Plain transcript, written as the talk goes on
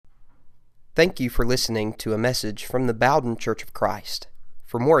Thank you for listening to a message from the Bowden Church of Christ.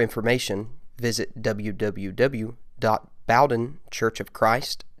 For more information, visit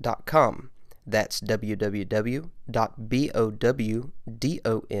www.bowdenchurchofchrist.com. That's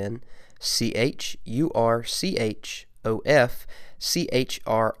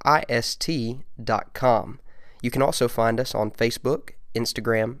You can also find us on Facebook,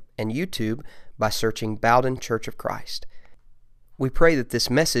 Instagram, and YouTube by searching Bowden Church of Christ. We pray that this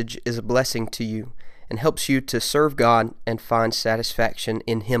message is a blessing to you and helps you to serve God and find satisfaction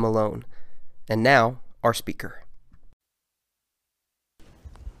in Him alone. And now, our speaker.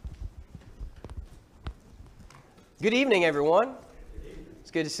 Good evening, everyone. It's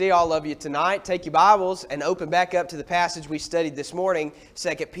good to see all of you tonight. Take your Bibles and open back up to the passage we studied this morning,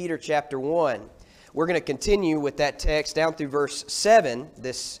 2 Peter chapter 1. We're going to continue with that text down through verse 7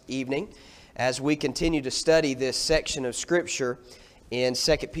 this evening as we continue to study this section of Scripture in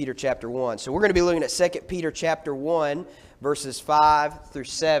 2 Peter chapter 1. So we're going to be looking at 2 Peter chapter 1, verses 5 through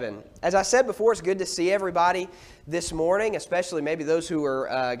 7. As I said before, it's good to see everybody this morning, especially maybe those who are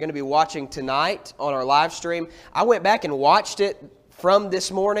going to be watching tonight on our live stream. I went back and watched it from this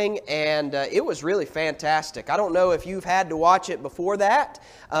morning, and it was really fantastic. I don't know if you've had to watch it before that,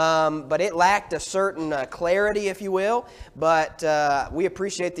 but it lacked a certain clarity, if you will. But we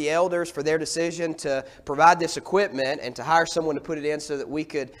appreciate the elders for their decision to provide this equipment and to hire someone to put it in so that we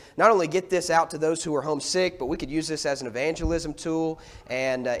could not only get this out to those who are homesick, but we could use this as an evangelism tool,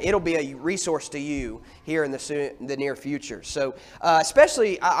 and it'll be a resource to you here in the near future. So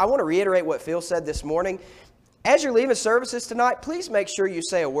especially, I want to reiterate what Phil said this morning. As you're leaving services tonight, please make sure you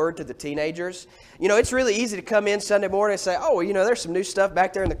say a word to the teenagers. You know, it's really easy to come in Sunday morning and say, oh, well, you know, there's some new stuff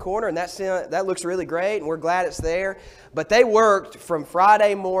back there in the corner, and that looks really great, and we're glad it's there. But they worked from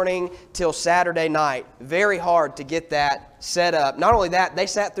Friday morning till Saturday night very hard to get that set up. Not only that, they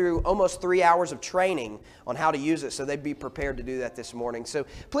sat through almost 3 hours of training on how to use it, so they'd be prepared to do that this morning. So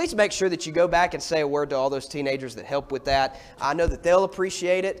please make sure that you go back and say a word to all those teenagers that help with that. I know that they'll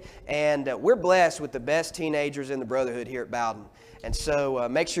appreciate it, and we're blessed with the best teenagers in the Brotherhood here at Bowden. And so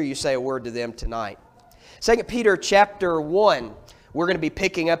make sure you say a word to them tonight. 2 Peter chapter 1, we're going to be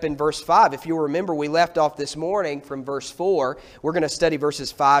picking up in verse 5. If you'll remember, we left off this morning from verse 4. We're going to study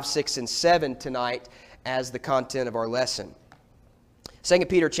verses 5, 6, and 7 tonight as the content of our lesson. 2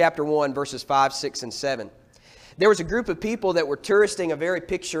 Peter chapter 1, verses 5, 6, and 7. There was a group of people that were touristing a very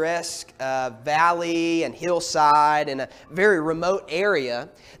picturesque valley and hillside in a very remote area.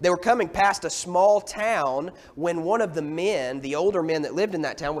 They were coming past a small town when one of the men, the older men that lived in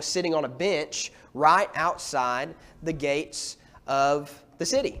that town, was sitting on a bench right outside the gates of the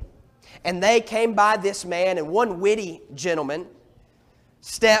city. And they came by this man, and one witty gentleman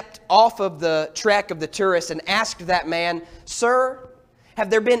stepped off of the trek of the tourists and asked that man, "Sir,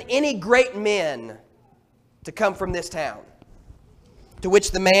 have there been any great men to come from this town?" To which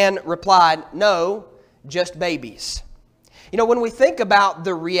the man replied, "No, just babies." You know, when we think about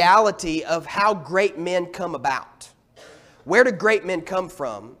the reality of how great men come about, where do great men come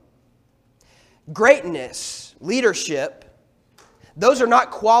from? Greatness, leadership, those are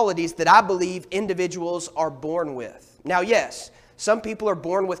not qualities that I believe individuals are born with. Now, yes, some people are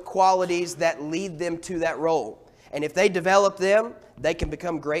born with qualities that lead them to that role. And if they develop them, they can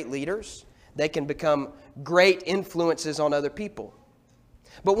become great leaders. They can become great influences on other people.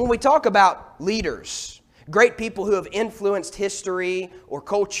 But when we talk about leaders, great people who have influenced history or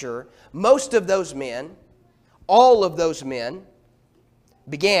culture, most of those men, all of those men,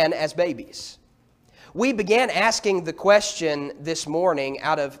 began as babies. We began asking the question this morning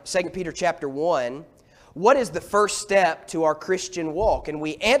out of 2 Peter chapter 1, what is the first step to our Christian walk? And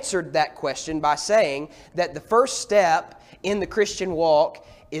we answered that question by saying that the first step in the Christian walk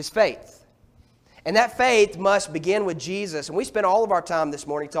is faith. And that faith must begin with Jesus. And we spent all of our time this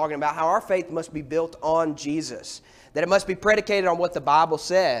morning talking about how our faith must be built on Jesus. That it must be predicated on what the Bible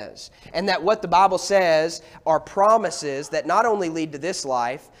says. And that what the Bible says are promises that not only lead to this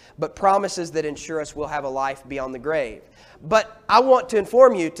life, but promises that ensure us we'll have a life beyond the grave. But I want to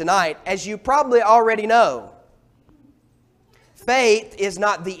inform you tonight, as you probably already know, faith is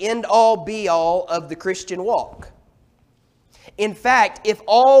not the end-all, be-all of the Christian walk. In fact, if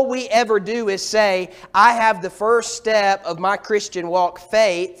all we ever do is say, I have the first step of my Christian walk,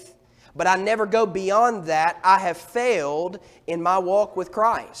 faith, but I never go beyond that, I have failed in my walk with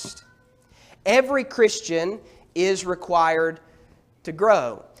Christ. Every Christian is required to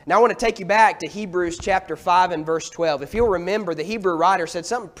grow. Now I want to take you back to Hebrews chapter 5 and verse 12. If you'll remember, the Hebrew writer said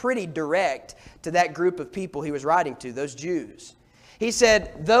something pretty direct to that group of people he was writing to, those Jews. He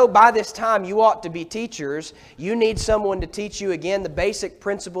said, though by this time you ought to be teachers, you need someone to teach you again the basic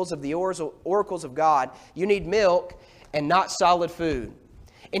principles of the oracles of God. You need milk and not solid food.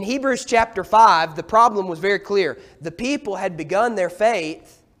 In Hebrews chapter 5, the problem was very clear. The people had begun their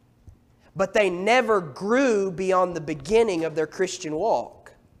faith, but they never grew beyond the beginning of their Christian walk.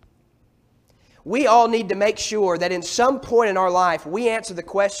 We all need to make sure that in some point in our life, we answer the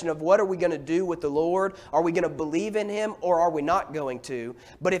question of what are we going to do with the Lord? Are we going to believe in Him or are we not going to?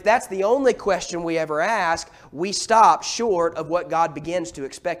 But if that's the only question we ever ask, we stop short of what God begins to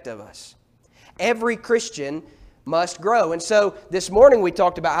expect of us. Every Christian must grow. And so this morning we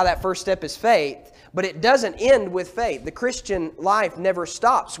talked about how that first step is faith, but it doesn't end with faith. The Christian life never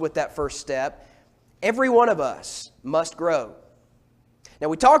stops with that first step. Every one of us must grow. Now,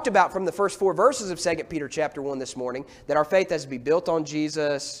 we talked about from the first 4 verses of 2 Peter chapter 1 this morning that our faith has to be built on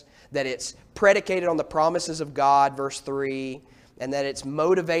Jesus, that it's predicated on the promises of God, verse 3, and that it's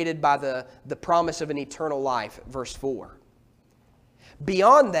motivated by the promise of an eternal life, verse 4.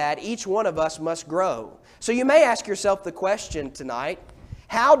 Beyond that, each one of us must grow. So you may ask yourself the question tonight,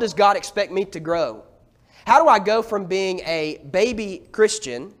 how does God expect me to grow? How do I go from being a baby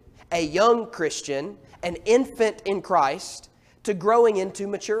Christian, a young Christian, an infant in Christ, to growing into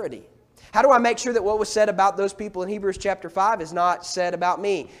maturity? How do I make sure that what was said about those people in Hebrews chapter 5 is not said about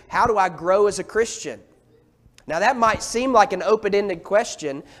me? How do I grow as a Christian? Now that might seem like an open-ended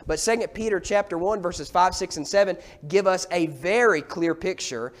question, but 2 Peter chapter 1 verses 5, 6, and 7 give us a very clear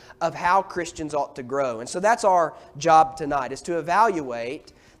picture of how Christians ought to grow. And so that's our job tonight, is to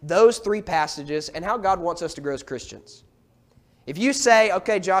evaluate those 3 passages and how God wants us to grow as Christians. If you say,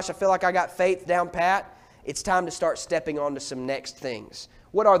 okay, Josh, I feel like I got faith down pat, it's time to start stepping on to some next things.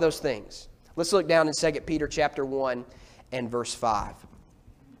 What are those things? Let's look down in 2 Peter chapter 1 and verse 5.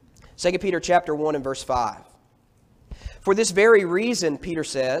 2 Peter chapter 1 and verse 5. For this very reason, Peter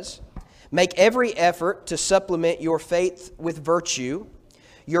says, make every effort to supplement your faith with virtue,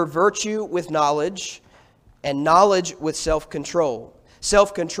 your virtue with knowledge, and knowledge with self-control.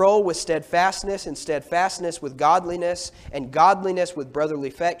 Self-control with steadfastness, and steadfastness with godliness, and godliness with brotherly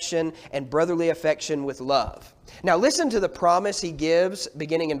affection, and brotherly affection with love. Now listen to the promise he gives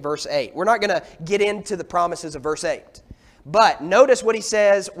beginning in verse 8. We're not going to get into the promises of verse 8. But notice what he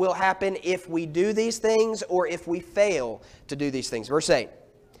says will happen if we do these things or if we fail to do these things. Verse 8.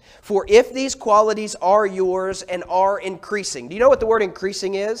 For if these qualities are yours and are increasing. Do you know what the word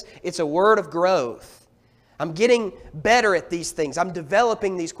increasing is? It's a word of growth. I'm getting better at these things. I'm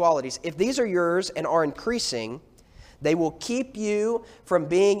developing these qualities. If these are yours and are increasing, they will keep you from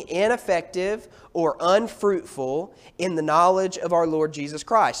being ineffective or unfruitful in the knowledge of our Lord Jesus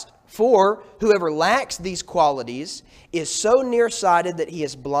Christ. For whoever lacks these qualities is so nearsighted that he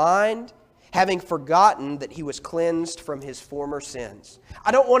is blind, having forgotten that he was cleansed from his former sins.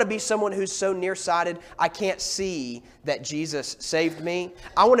 I don't want to be someone who's so nearsighted I can't see that Jesus saved me.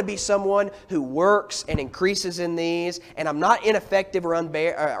 I want to be someone who works and increases in these, and I'm not ineffective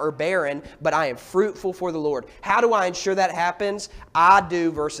or barren, but I am fruitful for the Lord. How do I ensure that happens? I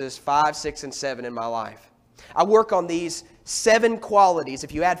do verses 5, 6, and 7 in my life. I work on these 7 qualities.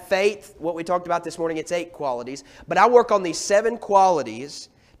 If you add faith, what we talked about this morning, it's 8 qualities. But I work on these 7 qualities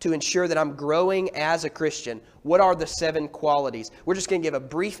to ensure that I'm growing as a Christian. What are the 7 qualities? We're just going to give a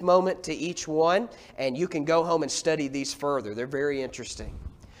brief moment to each one, and you can go home and study these further. They're very interesting.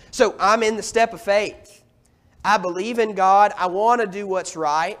 So I'm in the step of faith. I believe in God. I want to do what's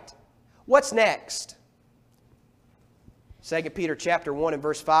right. What's next? 2 Peter chapter 1 and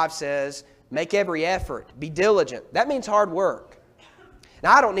verse 5 says, make every effort. Be diligent. That means hard work.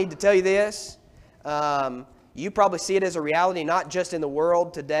 Now, I don't need to tell you this. You probably see it as a reality, not just in the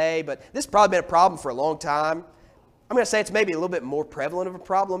world today, but this has probably been a problem for a long time. I'm going to say it's maybe a little bit more prevalent of a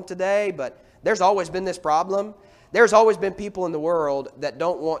problem today, but there's always been this problem. There's always been people in the world that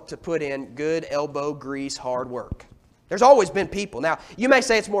don't want to put in good elbow grease hard work. There's always been people. Now, you may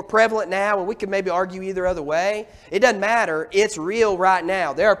say it's more prevalent now, and we could maybe argue either other way. It doesn't matter. It's real right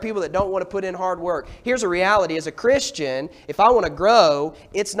now. There are people that don't want to put in hard work. Here's a reality. As a Christian, if I want to grow,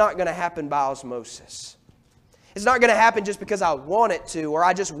 it's not going to happen by osmosis. It's not going to happen just because I want it to, or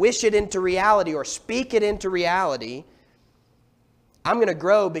I just wish it into reality or speak it into reality. I'm going to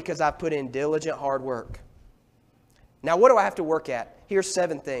grow because I've put in diligent hard work. Now, what do I have to work at? Here's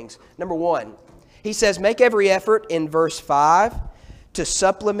 7 things. Number 1, he says, make every effort in verse 5 to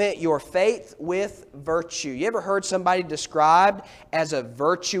supplement your faith with virtue. You ever heard somebody described as a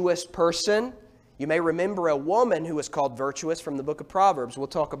virtuous person? You may remember a woman who was called virtuous from the book of Proverbs. We'll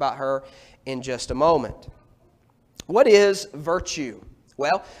talk about her in just a moment. What is virtue?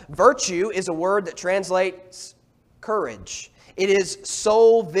 Well, virtue is a word that translates courage. It is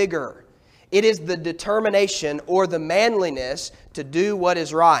soul vigor. It is the determination or the manliness to do what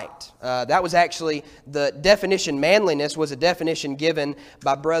is right. That was actually the definition. Manliness was a definition given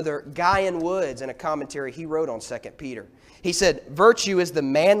by Brother Guyan Woods in a commentary he wrote on 2 Peter. He said, virtue is the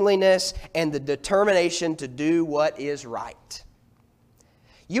manliness and the determination to do what is right.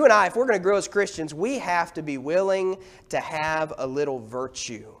 You and I, if we're going to grow as Christians, we have to be willing to have a little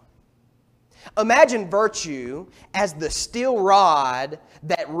virtue. Imagine virtue as the steel rod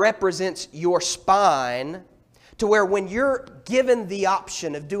that represents your spine, to where when you're given the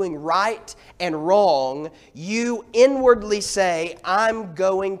option of doing right and wrong, you inwardly say, I'm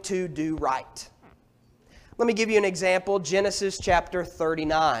going to do right. Let me give you an example. Genesis chapter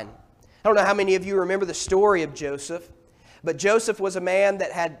 39. I don't know how many of you remember the story of Joseph, but Joseph was a man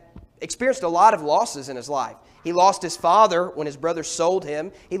that had experienced a lot of losses in his life. He lost his father when his brothers sold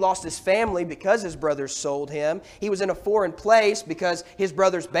him. He lost his family because his brothers sold him. He was in a foreign place because his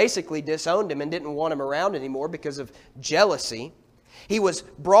brothers basically disowned him and didn't want him around anymore because of jealousy. He was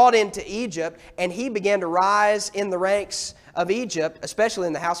brought into Egypt, and he began to rise in the ranks of Egypt, especially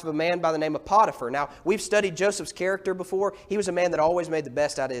in the house of a man by the name of Potiphar. Now, we've studied Joseph's character before. He was a man that always made the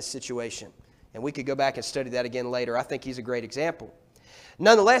best out of his situation. And we could go back and study that again later. I think he's a great example.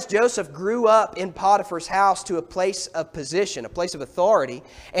 Nonetheless, Joseph grew up in Potiphar's house to a place of position, a place of authority.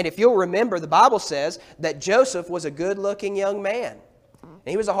 And if you'll remember, the Bible says that Joseph was a good-looking young man. And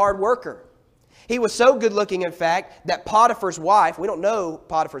he was a hard worker. He was so good-looking, in fact, that Potiphar's wife, we don't know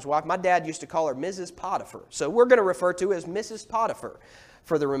Potiphar's wife. My dad used to call her Mrs. Potiphar. So we're going to refer to her as Mrs. Potiphar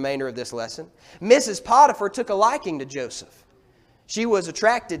for the remainder of this lesson. Mrs. Potiphar took a liking to Joseph. She was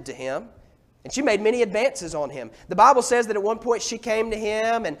attracted to him. And she made many advances on him. The Bible says that at one point she came to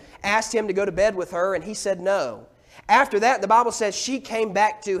him and asked him to go to bed with her, and he said no. After that, the Bible says she came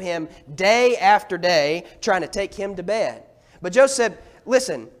back to him day after day trying to take him to bed. But Joseph said,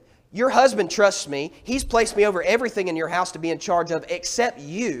 listen, your husband trusts me. He's placed me over everything in your house to be in charge of except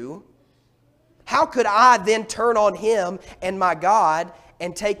you. How could I then turn on him and my God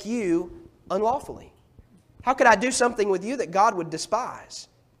and take you unlawfully? How could I do something with you that God would despise?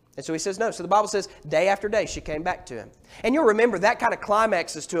 And so he says no. So the Bible says day after day she came back to him. And you'll remember that kind of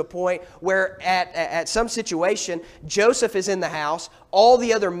climaxes to a point where at some situation, Joseph is in the house. All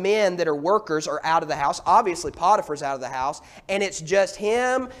the other men that are workers are out of the house. Obviously Potiphar's out of the house. And it's just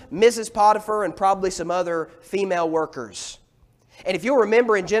him, Mrs. Potiphar, and probably some other female workers. And if you'll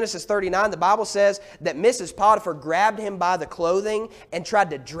remember in Genesis 39, the Bible says that Mrs. Potiphar grabbed him by the clothing and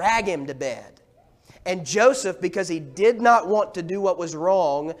tried to drag him to bed. And Joseph, because he did not want to do what was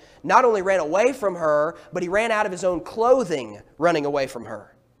wrong, not only ran away from her, but he ran out of his own clothing running away from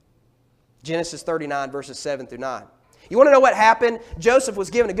her. Genesis 39, verses 7 through 9. You want to know what happened? Joseph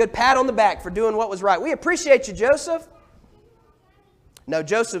was given a good pat on the back for doing what was right. We appreciate you, Joseph. No,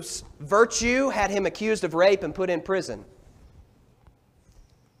 Joseph's virtue had him accused of rape and put in prison.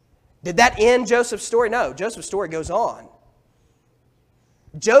 Did that end Joseph's story? No, Joseph's story goes on.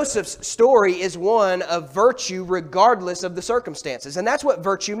 Joseph's story is one of virtue regardless of the circumstances. And that's what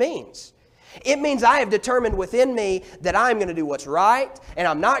virtue means. It means I have determined within me that I'm going to do what's right and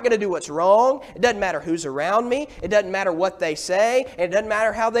I'm not going to do what's wrong. It doesn't matter who's around me. It doesn't matter what they say. And it doesn't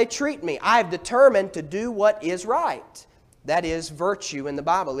matter how they treat me. I have determined to do what is right. That is virtue in the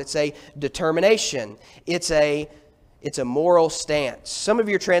Bible. It's a determination. It's a moral stance. Some of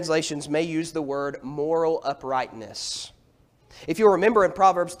your translations may use the word moral uprightness. If you'll remember in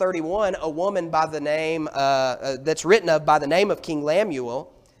Proverbs 31, a woman by the name, that's written of by the name of King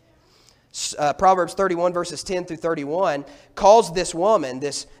Lemuel, Proverbs 31 verses 10 through 31, calls this woman,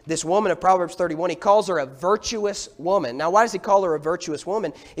 this woman of Proverbs 31, he calls her a virtuous woman. Now why does he call her a virtuous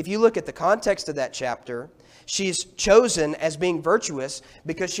woman? If you look at the context of that chapter, she's chosen as being virtuous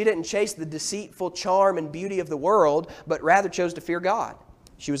because she didn't chase the deceitful charm and beauty of the world, but rather chose to fear God.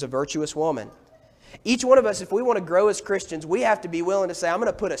 She was a virtuous woman. Each one of us, if we want to grow as Christians, we have to be willing to say, I'm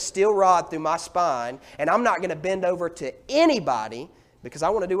going to put a steel rod through my spine, and I'm not going to bend over to anybody because I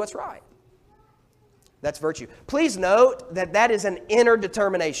want to do what's right. That's virtue. Please note that that is an inner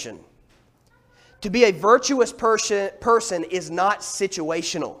determination. To be a virtuous person is not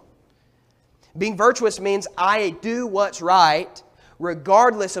situational. Being virtuous means I do what's right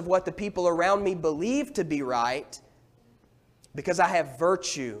regardless of what the people around me believe to be right because I have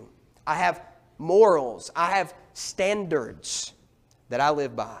virtue. I have morals. I have standards that I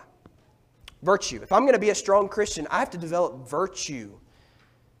live by. Virtue. If I'm going to be a strong Christian, I have to develop virtue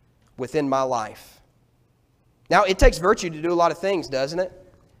within my life. Now, it takes virtue to do a lot of things, doesn't it?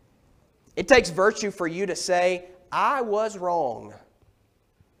 It takes virtue for you to say, I was wrong.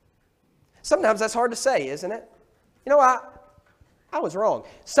 Sometimes that's hard to say, isn't it? You know, I was wrong.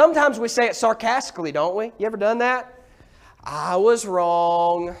 Sometimes we say it sarcastically, don't we? You ever done that? I was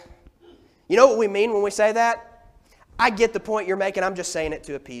wrong. You know what we mean when we say that? I get the point you're making. I'm just saying it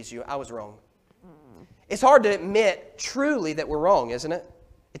to appease you. I was wrong. It's hard to admit truly that we're wrong, isn't it?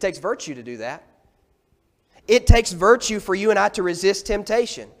 It takes virtue to do that. It takes virtue for you and I to resist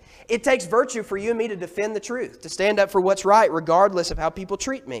temptation. It takes virtue for you and me to defend the truth, to stand up for what's right regardless of how people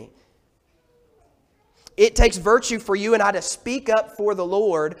treat me. It takes virtue for you and I to speak up for the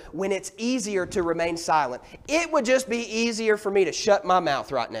Lord when it's easier to remain silent. It would just be easier for me to shut my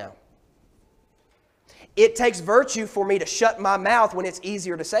mouth right now. It takes virtue for me to shut my mouth when it's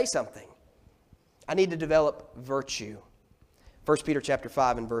easier to say something. I need to develop virtue. 2 Peter chapter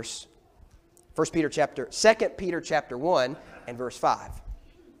 1 and verse 1 and verse 5.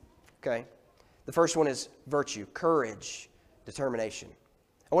 Okay? The first one is virtue, courage, determination.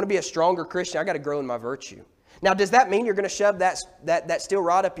 I want to be a stronger Christian. I got to grow in my virtue. Now, does that mean you're going to shove that steel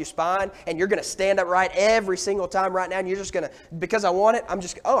rod up your spine and you're going to stand up right every single time right now and you're just going to, because I want it,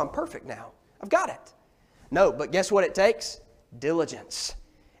 I'm perfect now. I've got it. No, but guess what it takes? Diligence.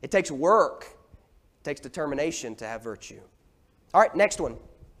 It takes work. It takes determination to have virtue. All right, next one.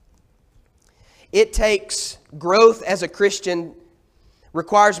 It takes growth as a Christian,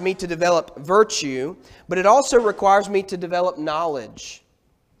 requires me to develop virtue, but it also requires me to develop knowledge.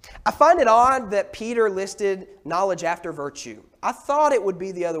 I find it odd that Peter listed knowledge after virtue. I thought it would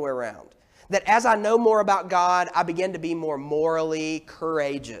be the other way around. That as I know more about God, I begin to be more morally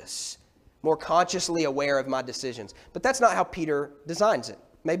courageous, more consciously aware of my decisions. But that's not how Peter designs it,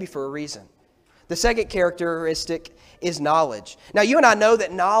 maybe for a reason. The second characteristic is knowledge. Now, you and I know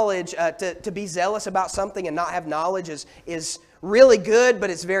that knowledge, to be zealous about something and not have knowledge is really good, but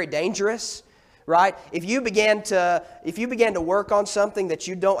it's very dangerous, right? If you began to work on something that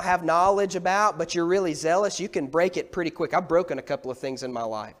you don't have knowledge about, but you're really zealous, you can break it pretty quick. I've broken a couple of things in my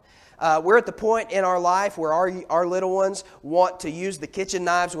life. We're at the point in our life where our little ones want to use the kitchen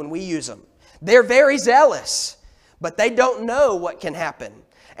knives when we use them. They're very zealous, but they don't know what can happen.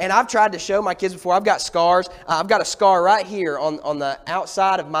 And I've tried to show my kids before. I've got scars. I've got a scar right here on the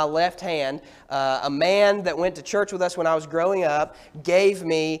outside of my left hand. A man that went to church with us when I was growing up gave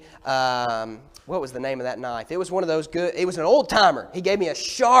me, what was the name of that knife? It was one of those good, it was an old timer. He gave me a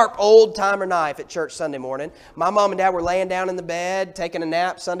sharp old timer knife at church Sunday morning. My mom and dad were laying down in the bed, taking a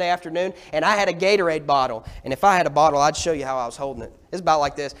nap Sunday afternoon, and I had a Gatorade bottle. And if I had a bottle, I'd show you how I was holding it. It's about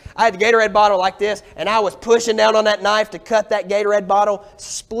like this. I had the Gatorade bottle like this, and I was pushing down on that knife to cut that Gatorade bottle,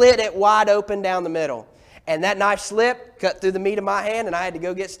 split it wide open down the middle. And that knife slipped, cut through the meat of my hand, and I had to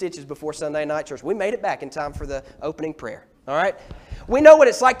go get stitches before Sunday night church. We made it back in time for the opening prayer. All right? We know what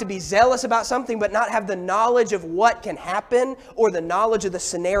it's like to be zealous about something but not have the knowledge of what can happen or the knowledge of the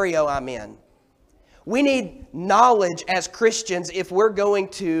scenario I'm in. We need knowledge as Christians if we're going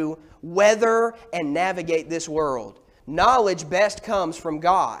to weather and navigate this world. Knowledge best comes from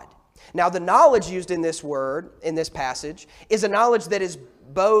God. Now, the knowledge used in this word, in this passage, is a knowledge that is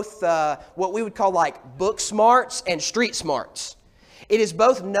both what we would call like book smarts and street smarts. It is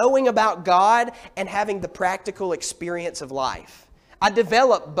both knowing about God and having the practical experience of life. I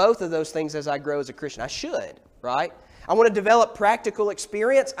develop both of those things as I grow as a Christian. I should, right? I want to develop practical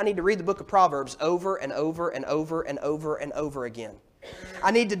experience. I need to read the book of Proverbs over and over and over and over and over again. I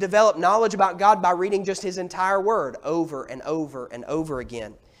need to develop knowledge about God by reading just His entire Word over and over and over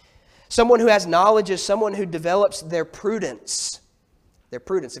again. Someone who has knowledge is someone who develops their prudence. Their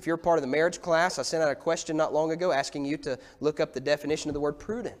prudence. If you're part of the marriage class, I sent out a question not long ago asking you to look up the definition of the word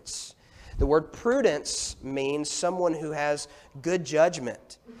prudence. The word prudence means someone who has good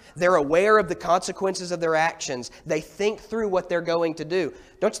judgment. They're aware of the consequences of their actions. They think through what they're going to do.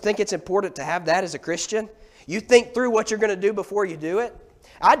 Don't you think it's important to have that as a Christian? You think through what you're going to do before you do it.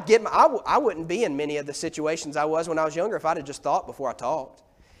 I wouldn't be in many of the situations I was when I was younger if I'd have just thought before I talked.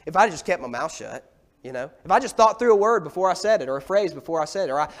 If I'd have just kept my mouth shut. You know, if I just thought through a word before I said it, or a phrase before I said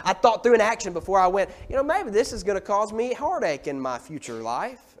it, or I thought through an action before I went, maybe this is going to cause me heartache in my future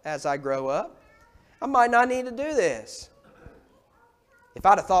life as I grow up. I might not need to do this. If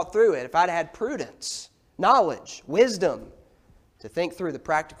I'd have thought through it, if I'd had prudence, knowledge, wisdom to think through the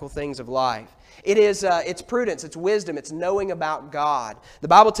practical things of life. It's prudence, it's wisdom, it's knowing about God. The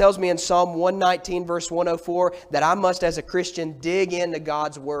Bible tells me in Psalm 119, verse 104, that I must, as a Christian, dig into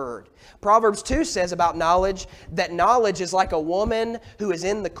God's Word. Proverbs 2 says about knowledge that knowledge is like a woman who is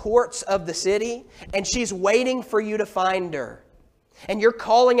in the courts of the city, and she's waiting for you to find her. And you're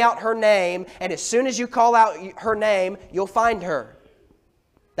calling out her name, and as soon as you call out her name, you'll find her.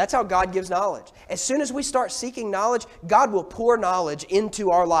 That's how God gives knowledge. As soon as we start seeking knowledge, God will pour knowledge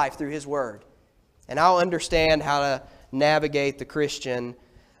into our life through His Word. And I'll understand how navigate the Christian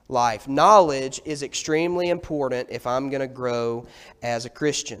life. Knowledge is extremely important if I'm going to grow as a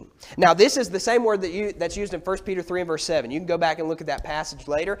Christian. Now, this is the same word that's used in 1 Peter 3 and verse 7. You can go back and look at that passage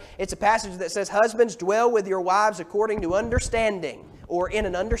later. It's a passage that says, "Husbands, dwell with your wives according to understanding," or in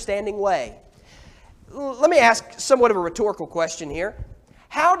an understanding way. Let me ask somewhat of a rhetorical question here.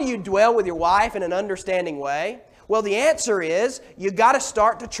 How do you dwell with your wife in an understanding way? Well, the answer is you got to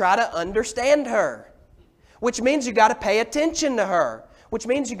start to try to understand her, which means you got to pay attention to her, which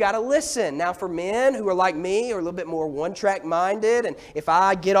means you got to listen. Now, for men who are like me, or a little bit more one-track minded, and if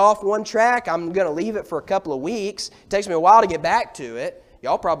I get off one track, I'm going to leave it for a couple of weeks. It takes me a while to get back to it.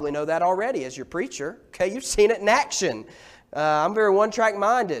 Y'all probably know that already as your preacher. Okay, you've seen it in action. I'm very one-track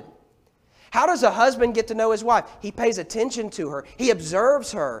minded. How does a husband get to know his wife? He pays attention to her. He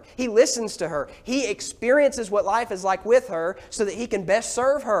observes her. He listens to her. He experiences what life is like with her so that he can best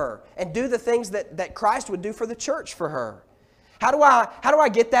serve her and do the things that Christ would do for the church for her. How do I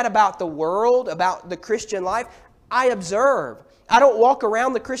get that about the world, about the Christian life? I observe. I don't walk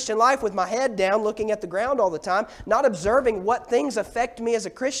around the Christian life with my head down looking at the ground all the time, not observing what things affect me as a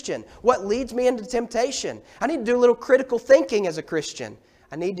Christian, what leads me into temptation. I need to do a little critical thinking as a Christian.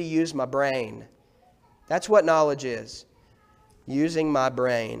 I need to use my brain. That's what knowledge is, using my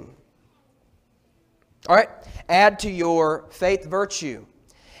brain. All right, add to your faith virtue.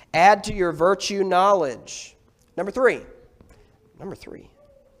 Add to your virtue knowledge. Number three.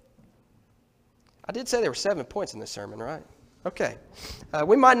 I did say there were 7 points in this sermon, right? Okay.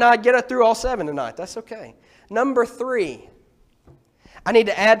 We might not get through all 7 tonight. That's okay. Number 3. I need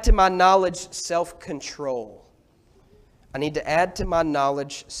to add to my knowledge self-control. I need to add to my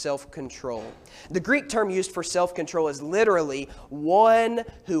knowledge self-control. The Greek term used for self-control is literally one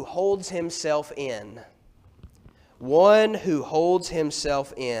who holds himself in. One who holds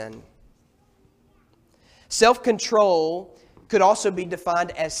himself in. Self-control could also be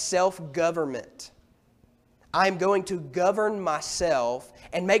defined as self-government. I'm going to govern myself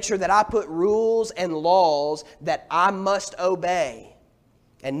and make sure that I put rules and laws that I must obey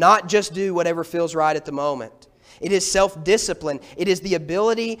and not just do whatever feels right at the moment. It is self-discipline. It is the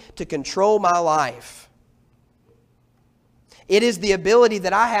ability to control my life. It is the ability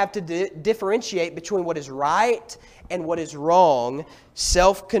that I have to differentiate between what is right and what is wrong.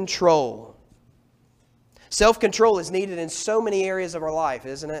 Self-control. Self-control is needed in so many areas of our life,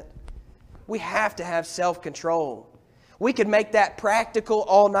 isn't it? We have to have self-control. We could make that practical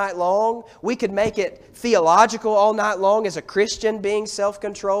all night long. We could make it theological all night long as a Christian being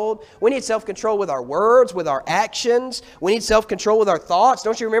self-controlled. We need self-control with our words, with our actions. We need self-control with our thoughts.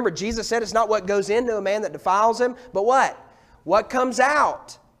 Don't you remember Jesus said it's not what goes into a man that defiles him, but what? What comes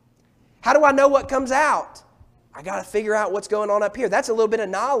out. How do I know what comes out? I got to figure out what's going on up here. That's a little bit of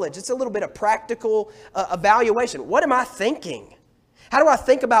knowledge. It's a little bit of practical evaluation. What am I thinking? How do I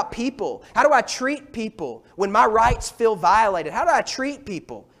think about people? How do I treat people when my rights feel violated? How do I treat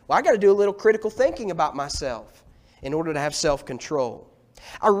people? Well, I got to do a little critical thinking about myself in order to have self-control.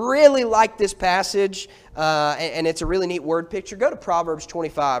 I really like this passage, and it's a really neat word picture. Go to Proverbs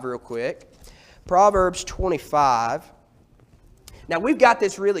 25 real quick. Proverbs 25. Now, we've got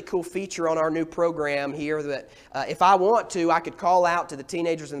this really cool feature on our new program here that if I want to, I could call out to the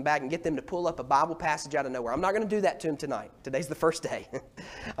teenagers in the back and get them to pull up a Bible passage out of nowhere. I'm not going to do that to them tonight. Today's the first day.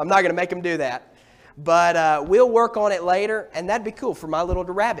 I'm not going to make them do that. But we'll work on it later, and that'd be cool for my little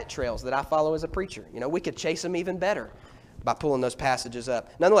rabbit trails that I follow as a preacher. You know, we could chase them even better by pulling those passages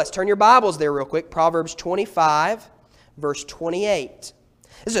up. Nonetheless, turn your Bibles there real quick. Proverbs 25, verse 28.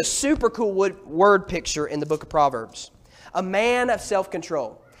 This is a super cool word picture in the book of Proverbs. A man of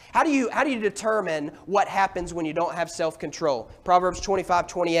self-control. How do you determine what happens when you don't have self-control? Proverbs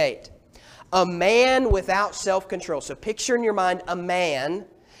 25:28. A man without self-control. So picture in your mind a man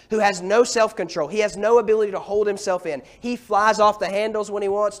who has no self-control. He has no ability to hold himself in. He flies off the handles when he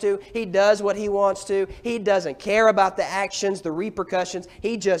wants to. He does what he wants to. He doesn't care about the actions, the repercussions.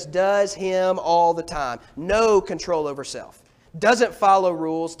 He just does him all the time. No control over self. Doesn't follow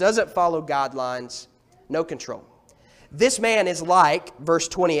rules. Doesn't follow guidelines. No control. This man is like, verse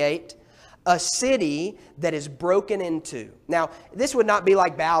 28, a city that is broken into. Now, this would not be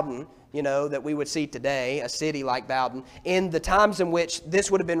like Bowden, you know, that we would see today, a city like Bowden. In the times in which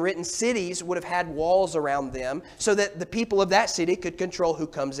this would have been written, cities would have had walls around them so that the people of that city could control who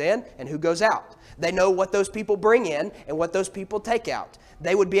comes in and who goes out. They know what those people bring in and what those people take out.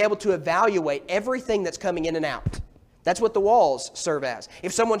 They would be able to evaluate everything that's coming in and out. That's what the walls serve as.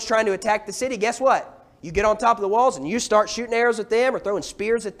 If someone's trying to attack the city, guess what? You get on top of the walls and you start shooting arrows at them or throwing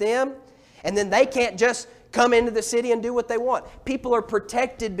spears at them. And then they can't just come into the city and do what they want. People are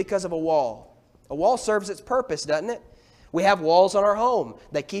protected because of a wall. A wall serves its purpose, doesn't it? We have walls on our home.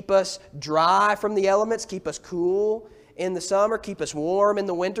 They keep us dry from the elements, keep us cool in the summer, keep us warm in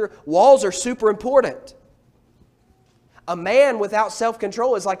the winter. Walls are super important. A man without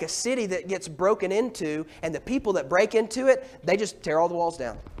self-control is like a city that gets broken into, and the people that break into it, they just tear all the walls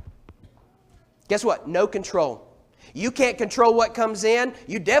down. Guess what? No control. You can't control what comes in.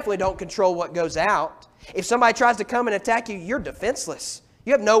 You definitely don't control what goes out. If somebody tries to come and attack you, you're defenseless.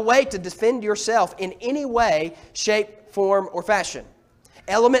 You have no way to defend yourself in any way, shape, form, or fashion.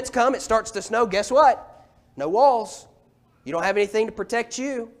 Elements come, it starts to snow. Guess what? No walls. You don't have anything to protect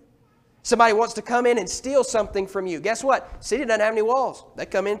you. Somebody wants to come in and steal something from you. Guess what? City doesn't have any walls. They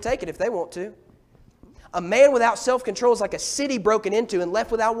come in and take it if they want to. A man without self-control is like a city broken into and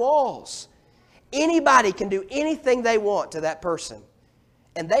left without walls. Anybody can do anything they want to that person,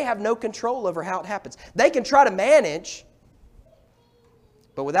 and they have no control over how it happens. They can try to manage,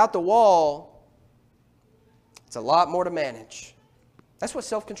 but without the wall, it's a lot more to manage. That's what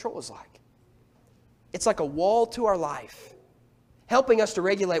self-control is like. It's like a wall to our life, helping us to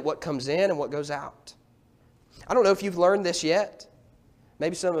regulate what comes in and what goes out. I don't know if you've learned this yet.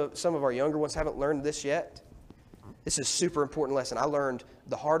 Maybe some of our younger ones haven't learned this yet. This is a super important lesson. I learned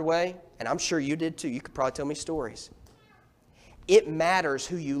the hard way, and I'm sure you did too. You could probably tell me stories. It matters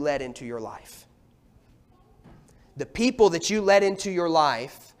who you let into your life. The people that you let into your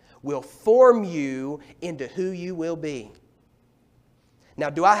life will form you into who you will be. Now,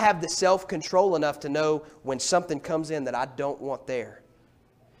 do I have the self-control enough to know when something comes in that I don't want there?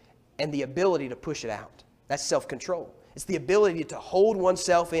 And the ability to push it out. That's self-control. It's the ability to hold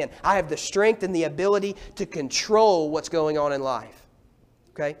oneself in. I have the strength and the ability to control what's going on in life.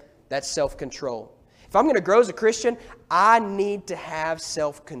 Okay? That's self-control. If I'm going to grow as a Christian, I need to have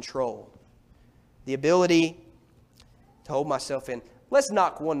self-control. The ability to hold myself in. Let's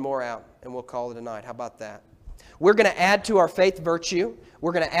knock one more out and we'll call it a night. How about that? We're going to add to our faith virtue.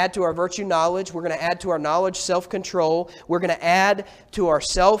 We're going to add to our virtue knowledge. We're going to add to our knowledge self-control. We're going to add to our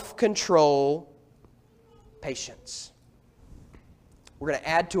self-control patience. We're going to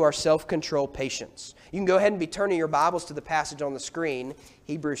add to our self-control patience. You can go ahead and be turning your Bibles to the passage on the screen,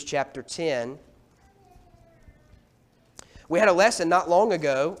 Hebrews chapter 10. We had a lesson not long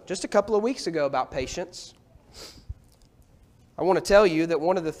ago, just a couple of weeks ago, about patience. I want to tell you that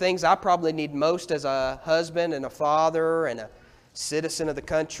one of the things I probably need most as a husband and a father and a citizen of the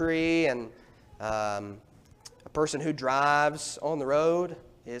country and a person who drives on the road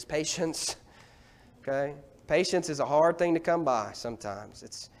is patience. Okay? Patience is a hard thing to come by sometimes.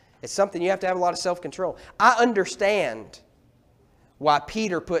 It's something you have to have a lot of self-control. I understand why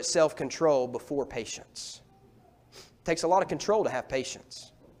Peter put self-control before patience. It takes a lot of control to have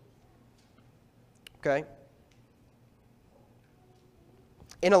patience. Okay?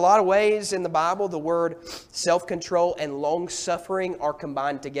 In a lot of ways in the Bible, the word self-control and long-suffering are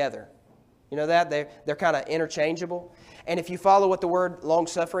combined together. You know that? They're kind of interchangeable. And if you follow what the word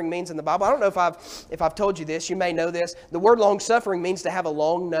long-suffering means in the Bible, I don't know if I've told you this. You may know this. The word long-suffering means to have a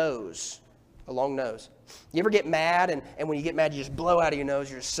long nose. A long nose. You ever get mad, and when you get mad, you just blow out of your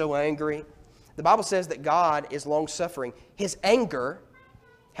nose. You're just so angry. The Bible says that God is long-suffering. His anger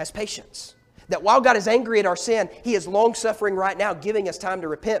has patience. That while God is angry at our sin, He is long-suffering right now, giving us time to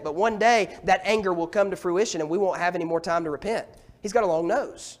repent. But one day, that anger will come to fruition, and we won't have any more time to repent. He's got a long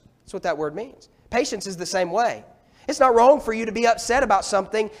nose. That's what that word means. Patience is the same way. It's not wrong for you to be upset about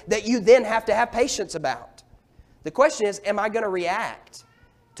something that you then have to have patience about. The question is, am I going to react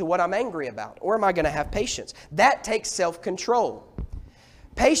to what I'm angry about? Or am I going to have patience? That takes self-control.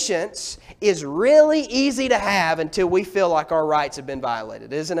 Patience is really easy to have until we feel like our rights have been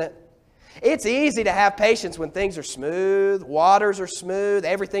violated, isn't it? It's easy to have patience when things are smooth, waters are smooth,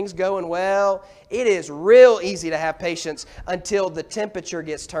 everything's going well. It is real easy to have patience until the temperature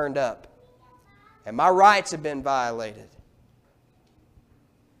gets turned up and my rights have been violated.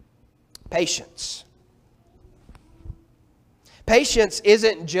 Patience. Patience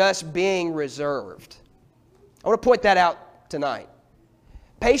isn't just being reserved. I want to point that out tonight.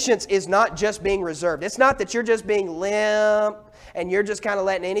 Patience is not just being reserved. It's not that you're just being limp and you're just kind of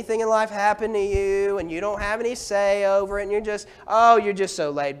letting anything in life happen to you and you don't have any say over it and you're just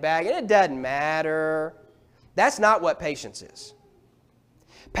so laid back and it doesn't matter. That's not what patience is.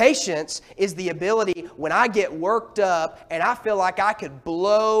 Patience is the ability when I get worked up and I feel like I could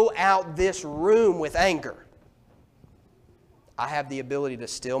blow out this room with anger. I have the ability to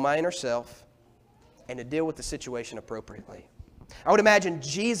still my inner self and to deal with the situation appropriately. I would imagine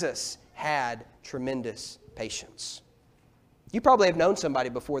Jesus had tremendous patience. You probably have known somebody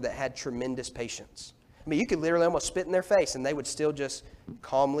before that had tremendous patience. I mean, you could literally almost spit in their face and they would still just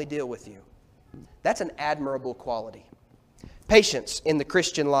calmly deal with you. That's an admirable quality. Patience in the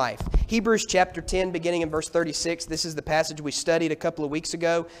Christian life. Hebrews chapter 10, beginning in verse 36. This is the passage we studied a couple of weeks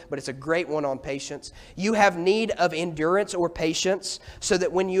ago, but it's a great one on patience. You have need of endurance or patience, so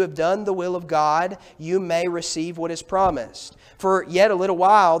that when you have done the will of God, you may receive what is promised. For yet a little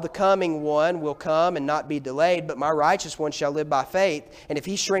while the coming one will come and not be delayed, but my righteous one shall live by faith. And if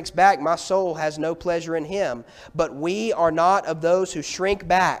he shrinks back, my soul has no pleasure in him. But we are not of those who shrink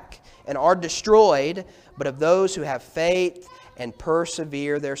back and are destroyed, but of those who have faith and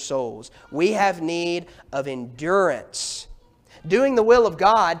persevere their souls. We have need of endurance. Doing the will of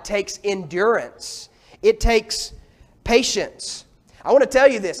God takes endurance. It takes patience. I want to tell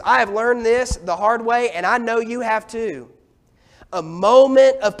you this. I have learned this the hard way, and I know you have too. A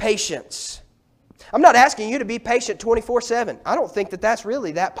moment of patience. I'm not asking you to be patient 24/7. I don't think that that's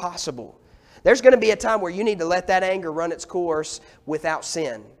really that possible. There's going to be a time where you need to let that anger run its course without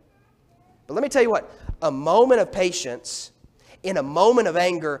sin. But let me tell you what. A moment of patience in a moment of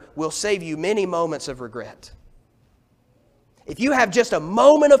anger will save you many moments of regret. If you have just a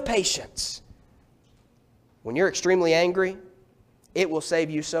moment of patience, when you're extremely angry, it will save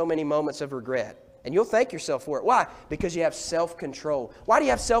you so many moments of regret. And you'll thank yourself for it. Why? Because you have self-control. Why do you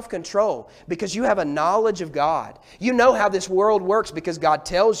have self-control? Because you have a knowledge of God. You know how this world works because God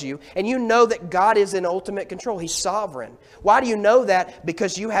tells you. And you know that God is in ultimate control. He's sovereign. Why do you know that?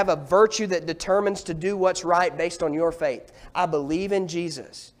 Because you have a virtue that determines to do what's right based on your faith. I believe in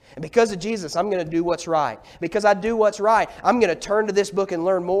Jesus. And because of Jesus, I'm going to do what's right. Because I do what's right, I'm going to turn to this book and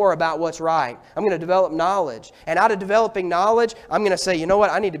learn more about what's right. I'm going to develop knowledge. And out of developing knowledge, I'm going to say, you know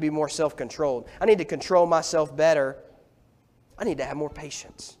what? I need to be more self-controlled. I need to control myself better. I need to have more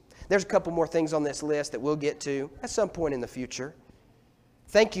patience. There's a couple more things on this list that we'll get to at some point in the future.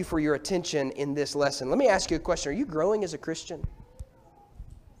 Thank you for your attention in this lesson. Let me ask you a question. Are you growing as a Christian?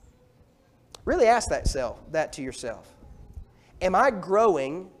 Really ask that to yourself. Am I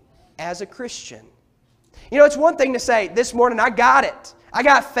growing as a Christian? You know, it's one thing to say, this morning I got it. I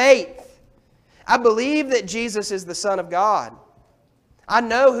got faith. I believe that Jesus is the Son of God. I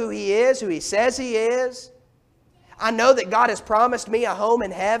know who He is, who He says He is. I know that God has promised me a home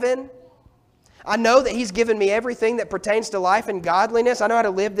in heaven. I know that He's given me everything that pertains to life and godliness. I know how to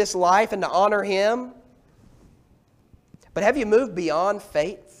live this life and to honor Him. But have you moved beyond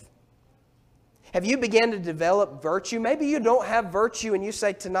faith? Have you begun to develop virtue? Maybe you don't have virtue and you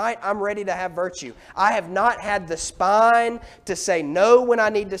say, tonight I'm ready to have virtue. I have not had the spine to say no when I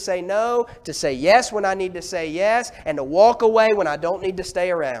need to say no, to say yes when I need to say yes, and to walk away when I don't need to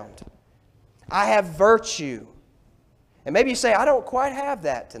stay around. I have virtue. And maybe you say, I don't quite have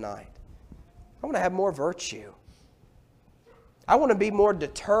that tonight. I want to have more virtue. I want to be more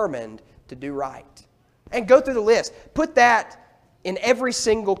determined to do right. And go through the list. Put that in every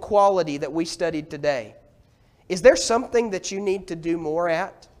single quality that we studied today. Is there something that you need to do more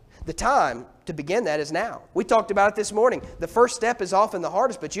at? The time to begin that is now. We talked about it this morning. The first step is often the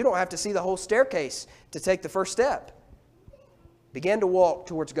hardest, but you don't have to see the whole staircase to take the first step. Begin to walk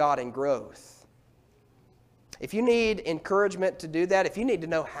towards God in growth. If you need encouragement to do that, if you need to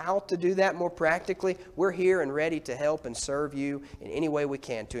know how to do that more practically, we're here and ready to help and serve you in any way we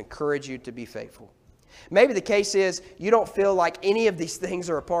can to encourage you to be faithful. Maybe the case is you don't feel like any of these things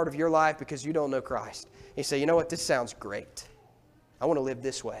are a part of your life because you don't know Christ. You say, you know what, this sounds great. I want to live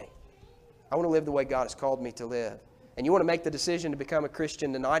this way. I want to live the way God has called me to live. And you want to make the decision to become a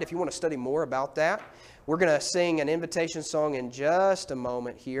Christian tonight. If you want to study more about that, we're going to sing an invitation song in just a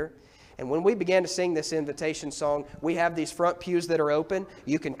moment here. And when we began to sing this invitation song, we have these front pews that are open.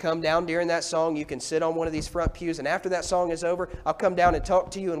 You can come down during that song. You can sit on one of these front pews. And after that song is over, I'll come down and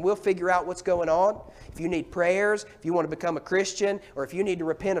talk to you, and we'll figure out what's going on. If you need prayers, if you want to become a Christian, or if you need to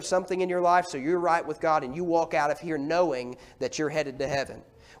repent of something in your life so you're right with God and you walk out of here knowing that you're headed to heaven.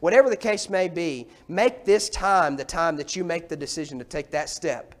 Whatever the case may be, make this time the time that you make the decision to take that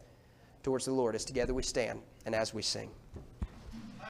step towards the Lord as together we stand and as we sing.